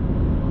bad.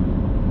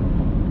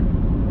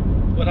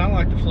 But I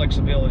like the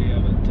flexibility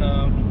of it.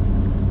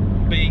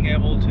 Being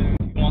able to,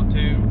 if you want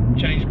to,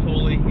 change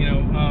pulley, you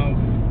know,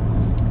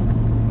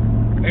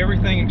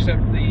 everything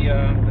except the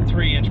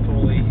 3-inch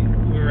pulley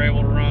we were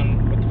able to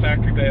run with the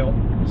factory belt.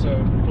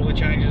 So pulley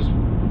changes,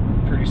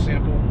 pretty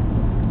simple.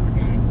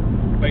 You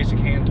know, basic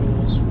hand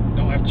tools,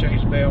 don't have to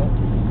change the belt.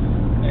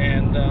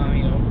 And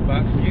you know, buy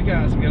it from you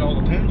guys and get all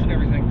the tunes and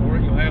everything for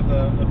it. You'll have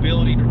the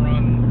ability to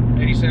run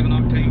 87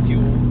 octane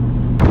fuel.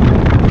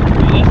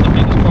 Yeah, that's the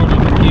biggest part of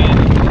it, yeah.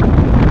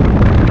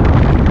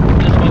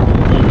 That's why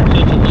we're running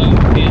such a low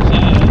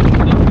PSI.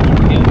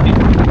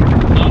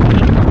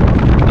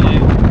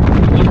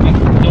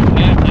 Don't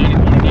have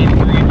 91 or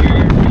 93 in your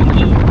air.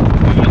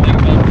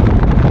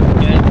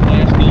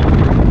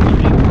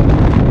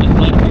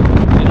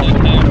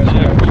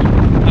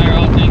 Higher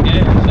octane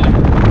gas.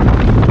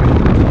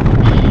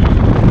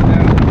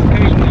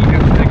 Occasionally you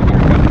have to take a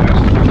trip out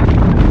west.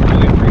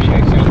 Really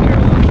appreciate South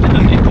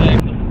Carolina.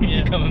 Exactly.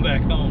 Yeah. Coming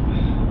back home.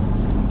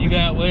 You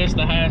got west,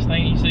 the highest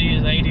thing you see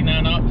is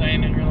 89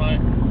 octane, and you're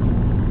like,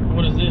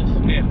 what is this?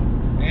 Yeah,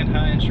 and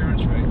high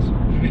insurance rates.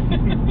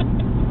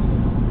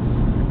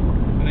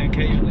 And then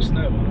occasionally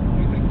snow. I don't have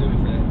anything to do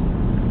with that.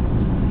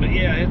 But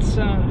yeah, it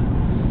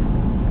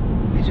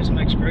just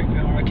makes great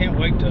power. I can't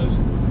wait to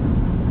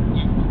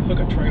hook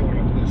a trailer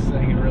up to this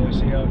thing and really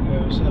see how it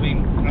goes. I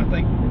mean, I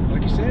think,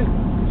 like you said,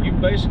 you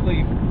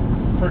basically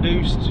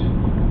produced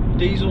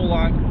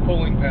diesel-like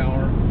pulling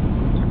power,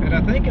 and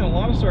I think in a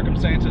lot of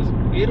circumstances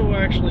it'll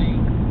actually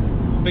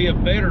be a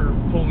better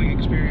pulling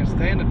experience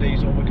than a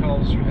diesel,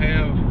 because you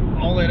have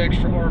all that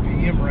extra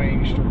RPM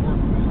range to work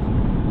with.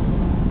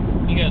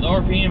 You got the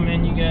RPM,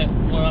 and you got,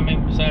 well, I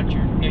mean, besides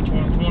your new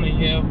 2020,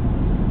 you have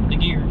the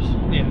gears.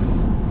 Yeah.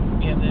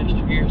 You have the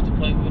extra gears to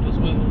play with as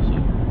well. So.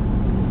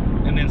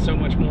 And then so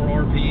much more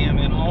RPM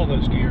in all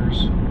those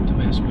gears to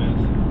mess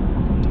with.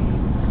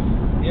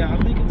 Yeah, I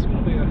think it's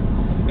going to be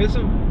it's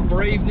a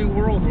brave new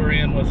world we're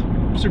in with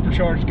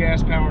supercharged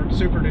gas-powered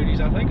Super Duties.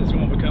 I think it's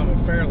going to become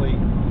a fairly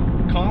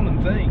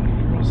common thing.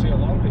 You're going to see a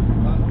lot of people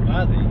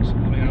buy these. I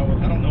mean,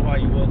 I don't know why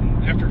you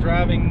wouldn't. after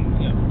driving,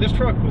 you know, this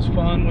truck was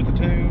fun with the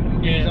tune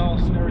and the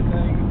exhaust and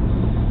everything,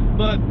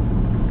 but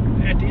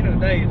at the end of the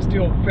day, it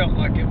still felt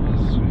like it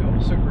was, you know,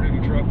 a Super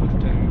Duty truck with the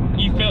tune.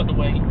 You felt the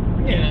weight.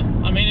 Yeah.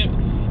 I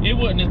mean, it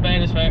wasn't as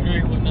bad as factory.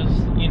 It wasn't as,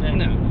 you know.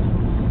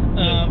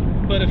 No.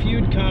 But if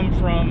you'd come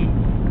from,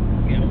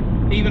 you know,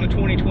 even a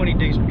 2020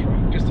 diesel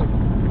truck, just a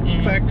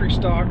factory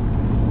stock,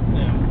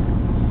 you know,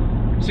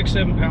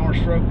 6.7 power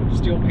stroke with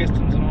steel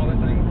pistons and all that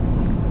thing,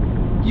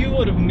 you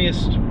would have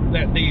missed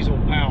that diesel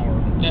power.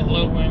 That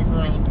low end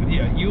grunt.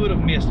 Yeah, you would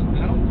have missed it.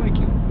 I don't think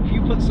if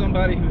you put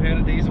somebody who had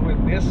a diesel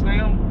with this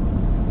now,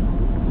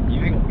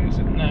 you ain't gonna miss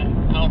it.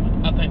 No,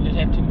 I think they'd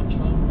have too much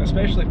fun.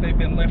 Especially if they've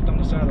been left on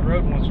the side of the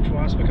road once or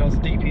twice because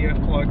the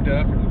DPF clogged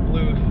up or the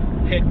blue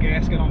head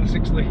gasket on the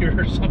 6 liter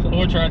or something.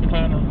 Or tried to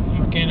find a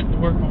mechanic to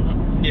work on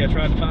it. Yeah,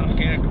 tried to find a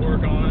mechanic to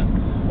work on it.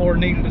 Or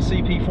needed a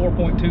CP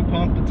 4.2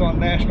 pump that's on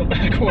national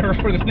back order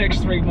for the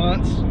next 3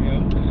 months. You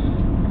know.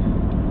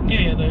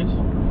 Any of those.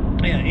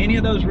 Yeah, any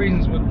of those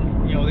reasons would,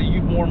 you know, that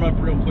you'd warm up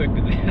real quick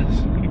to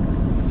this.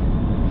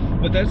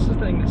 But that's the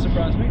thing that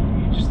surprised me.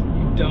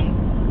 You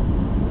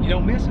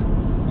don't miss it.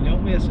 You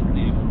don't miss it,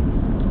 dude.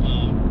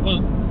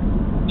 Well,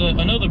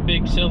 another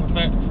big selling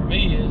factor for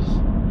me is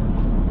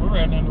we're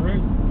right down the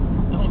road.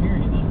 I don't hear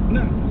anything.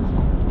 No.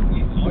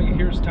 All you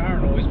hear is tire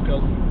noise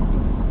because,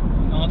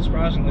 not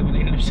surprisingly, we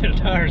need a new set of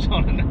tires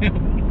on it now.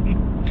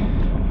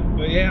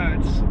 But yeah,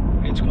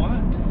 it's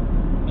quiet.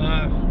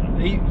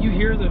 You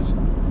hear a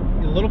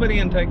little bit of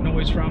intake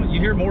noise from it. You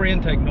hear more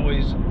intake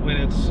noise when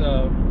it's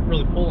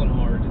really pulling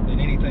hard than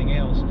anything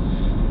else.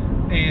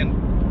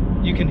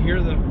 And you can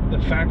hear the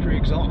factory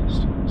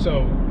exhaust.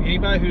 So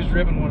anybody who's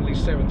driven one of these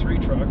 7.3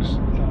 trucks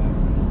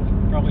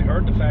probably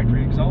heard the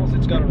factory exhaust.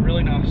 It's got a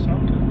really nice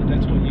tone to it, but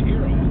that's what you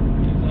hear on it.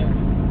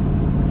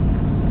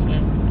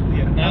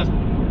 Yeah,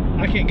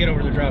 I can't get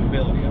over the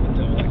drivability of it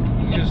though. Like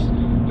you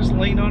just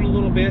lean on it a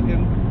little bit and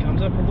it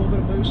comes up with a little bit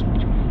of boost.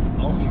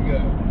 Off you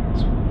go.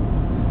 It's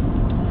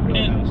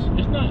really nice.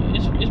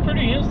 It's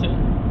pretty instant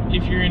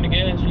if you're into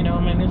gas. You know,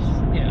 I mean,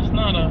 it's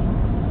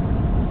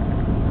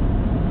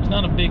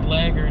not a big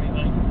lag or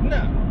anything.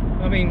 No,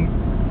 I mean,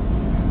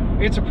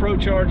 it's a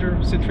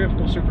Procharger,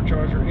 centrifugal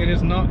supercharger. It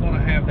is not going to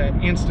have that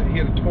instant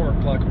hit of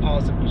torque like a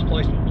positive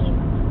displacement blower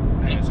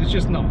has. It's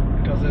just not,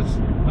 because that's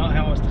not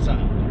how it's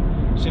designed.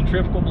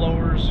 Centrifugal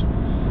blowers,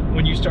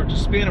 when you start to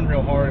spin them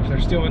real hard, if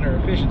they're still in their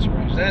efficiency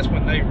range, that's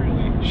when they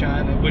really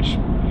shine, which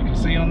you can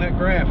see on that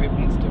graph. It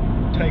wants to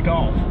take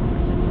off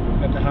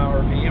at the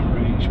higher RPM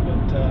range.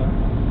 But,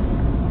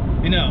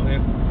 you know,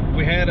 if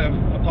we had a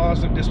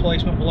positive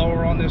displacement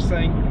blower on this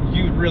thing,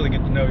 you'd really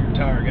get to know your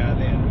tire guy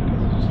then,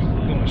 because it's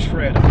going to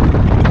shred it.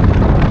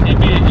 It'd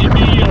be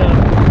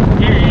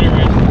very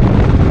interesting.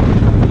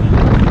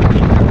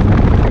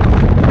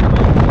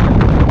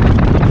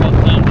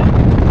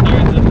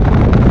 There's a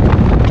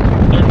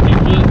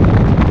 32-foot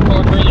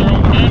car trailer on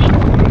behind it.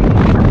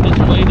 It's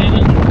weight in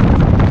it.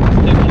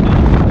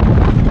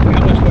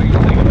 How much weight do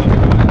you think about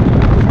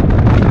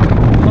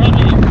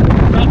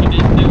Probably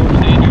just do a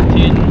standard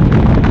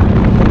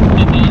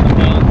 10,000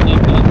 pounds,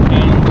 11,000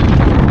 pounds,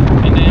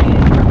 and then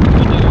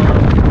we'll do our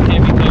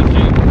heavy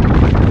coaching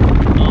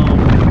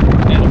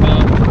at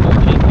about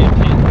 14,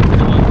 15.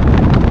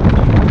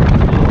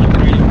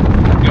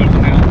 Go to the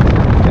mountain.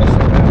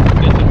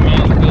 Get to the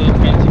mountain, go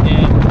fancy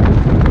gap.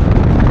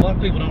 A lot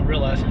of people don't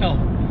realize how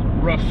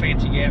rough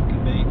Fancy Gap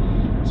can be,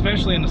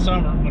 especially in the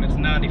summer when it's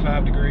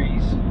 95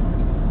 degrees,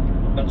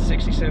 about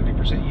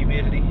 60-70%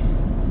 humidity.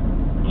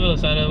 The other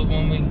side of it,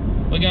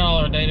 when we got all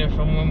our data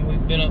from when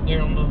we've been up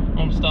there on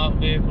the stock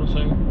vehicle,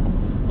 so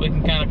we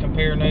can kind of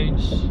compare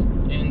notes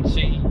and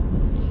see,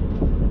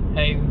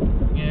 hey,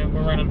 you know,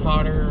 we're running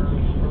hotter or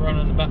we're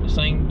running about the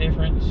same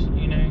difference,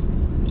 you know,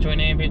 between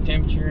ambient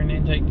temperature and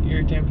intake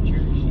air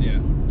temperatures. Yeah.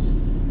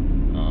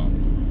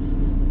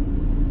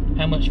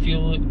 How much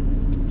fuel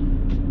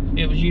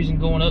it was using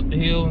going up the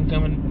hill and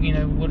coming, you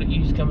know, what it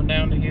used coming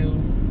down the hill.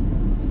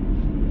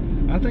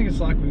 I think it's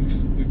like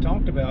we've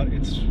talked about.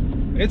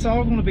 It's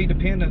all going to be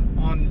dependent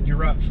on your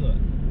right foot.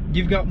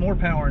 You've got more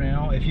power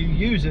now. If you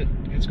use it,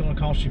 it's going to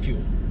cost you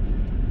fuel.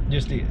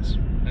 Just is.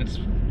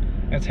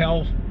 That's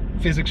how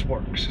physics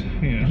works.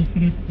 You know.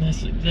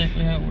 That's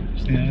exactly how it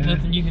works. Yeah. There's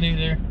nothing you can do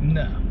there.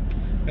 No.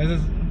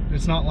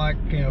 It's not like,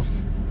 you know,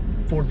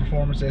 Ford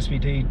Performance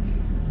SVT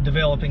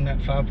developing that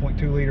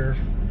 5.2 liter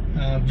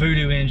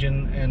voodoo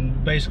engine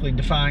and basically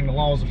defying the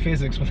laws of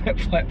physics with that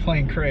flat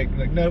plane crank.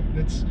 Like, nope,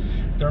 it's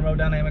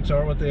thermodynamics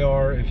are what they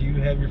are. If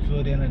you have your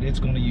foot in it, it's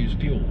going to use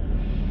fuel.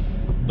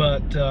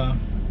 But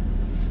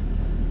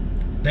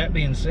that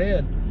being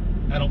said,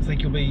 I don't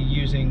think you'll be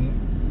using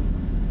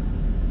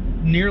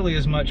nearly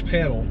as much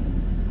pedal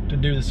to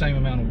do the same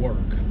amount of work.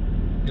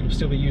 It'll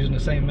still be using the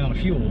same amount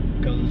of fuel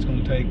because it's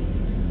going to take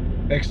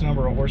X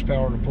number of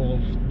horsepower to pull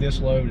this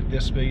load at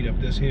this speed up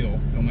this hill,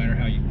 no matter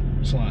how you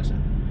slice it.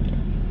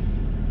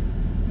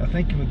 I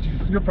think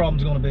your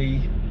problem's going to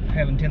be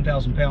having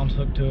 10,000 pounds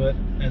hooked to it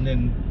and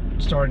then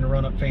starting to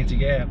run up Fancy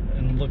Gap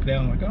and look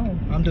down like, oh,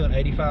 I'm doing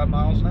 85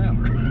 miles an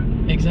hour.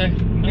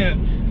 Exactly. Yeah.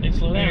 They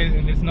slow down.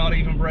 And it's not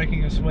even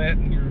breaking a sweat,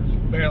 and you're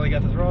barely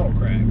got the throttle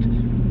cracked.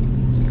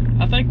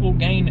 I think we'll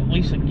gain at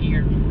least a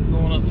gear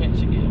going up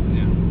Fancy Gap.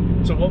 Yeah.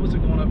 So what was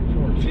it going up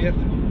for?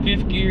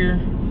 Fifth gear,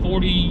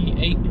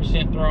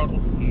 48% throttle.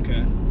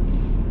 Okay.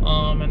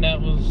 And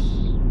that was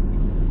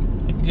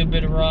a good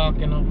bit of rock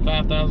and a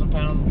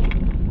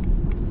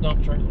 5,000-pound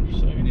dump trailer.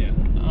 So Yeah.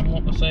 I'm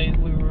wanting to say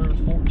we were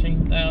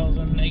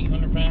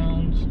 14,800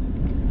 pounds.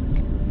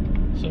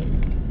 So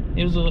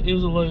it was a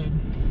load.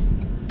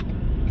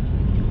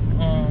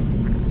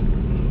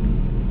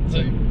 So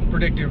you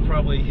predict it'll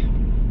probably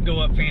go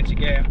up Fancy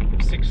Gap,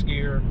 6th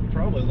gear,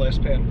 probably less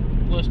pedal.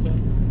 Less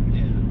bad.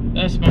 Yeah.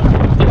 That's my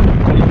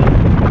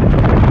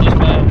just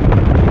bad.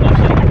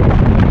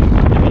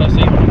 What I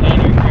see when I'm down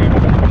here.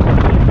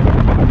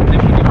 Then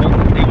when you walk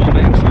the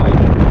D1X side,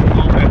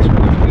 all bets are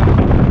off.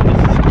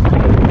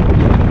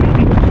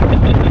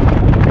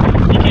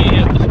 You can't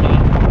help the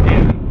smile.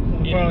 Yeah.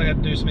 We'll probably have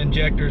to do some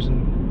injectors,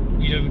 and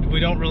we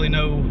don't really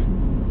know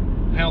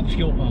how the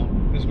fuel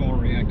pump is going to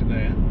react to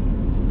that.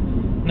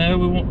 No,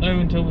 we won't know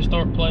until we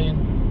start playing.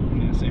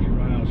 Yeah, see if you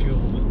run out of fuel,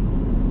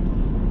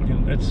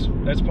 but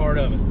that's part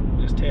of it.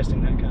 Just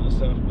testing that kind of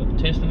stuff. But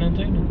Testing and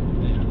tuning.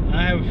 yeah,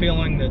 I have a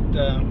feeling that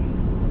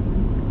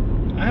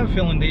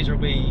these will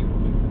be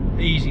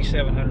easy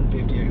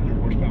 750, 800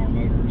 horsepower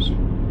motors.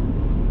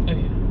 Oh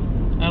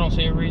yeah. I don't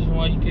see a reason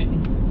why you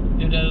couldn't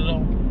do that at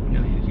all.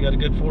 You got a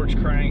good forged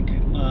crank.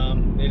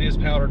 It is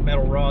powdered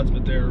metal rods,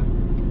 but they're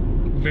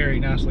very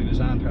nicely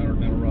designed powdered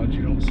metal rods.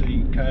 You don't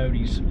see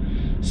coyotes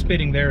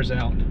spitting theirs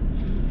out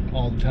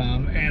all the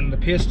time. And the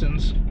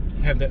pistons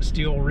have that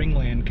steel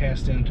ringland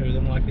cast into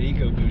them like the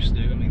EcoBoost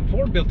do. I mean,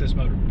 Ford built this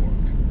motor to work.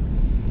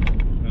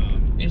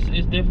 It's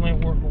definitely a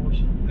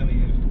workhorse. I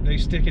mean, they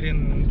stick it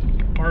in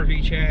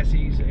RV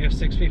chassis,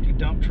 F650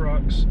 dump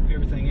trucks,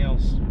 everything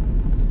else.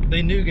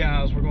 They knew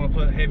guys were going to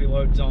put heavy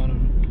loads on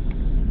them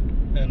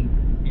and,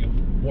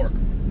 work.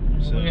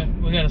 So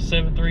We got a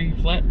 7.3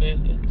 flatbed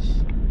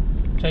that's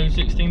tows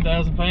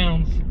 16,000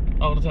 pounds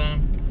all the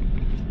time.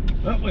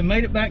 well, we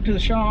made it back to the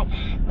shop.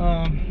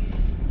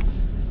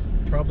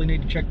 Probably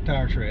need to check the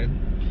tire tread.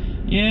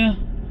 Yeah, I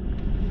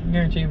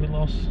guarantee we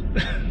lost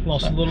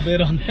Lost a little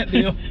bit on that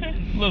deal. a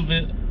little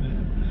bit. Yeah.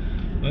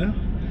 Well,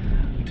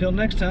 until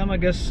next time, I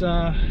guess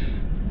we'll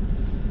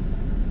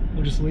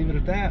just leave it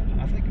at that.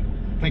 I think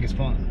it's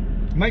fun.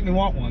 Make me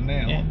want one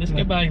now. Yeah, just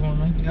go buy you one,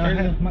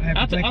 man.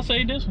 I'll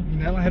say this one.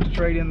 Now I have to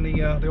trade in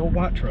the old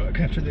white truck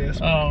after this.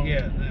 Oh.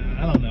 Yeah,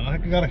 I don't know. I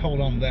gotta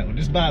hold on to that one.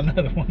 Just buy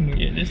another one.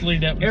 Yeah, just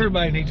leave that one.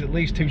 Everybody needs at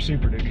least 2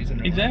 Super Duties in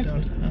their life, Exactly.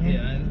 don't they?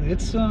 Yeah,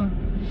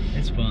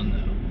 it's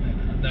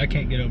fun though. I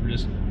can't get over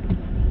just.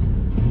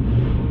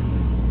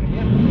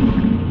 Yeah.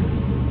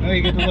 Oh,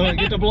 you get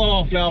the blow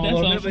off valve a That's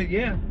little awesome. bit, but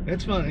yeah,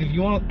 it's fun. If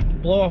you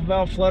want blow off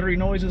valve fluttery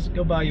noises,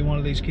 go buy you one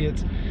of these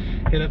kits.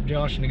 Hit up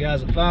Josh and the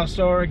guys at 5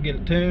 Star, get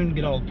it tuned,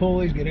 get all the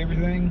pulleys, get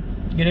everything.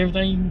 Get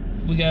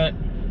everything. We got,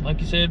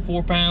 like you said,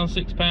 4 pound,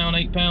 6 pound,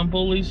 8 pound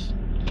pulleys.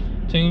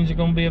 Tunes are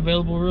going to be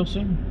available real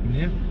soon.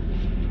 Yeah.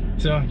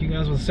 So you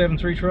guys with a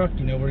 7.3 truck,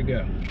 you know where to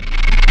go.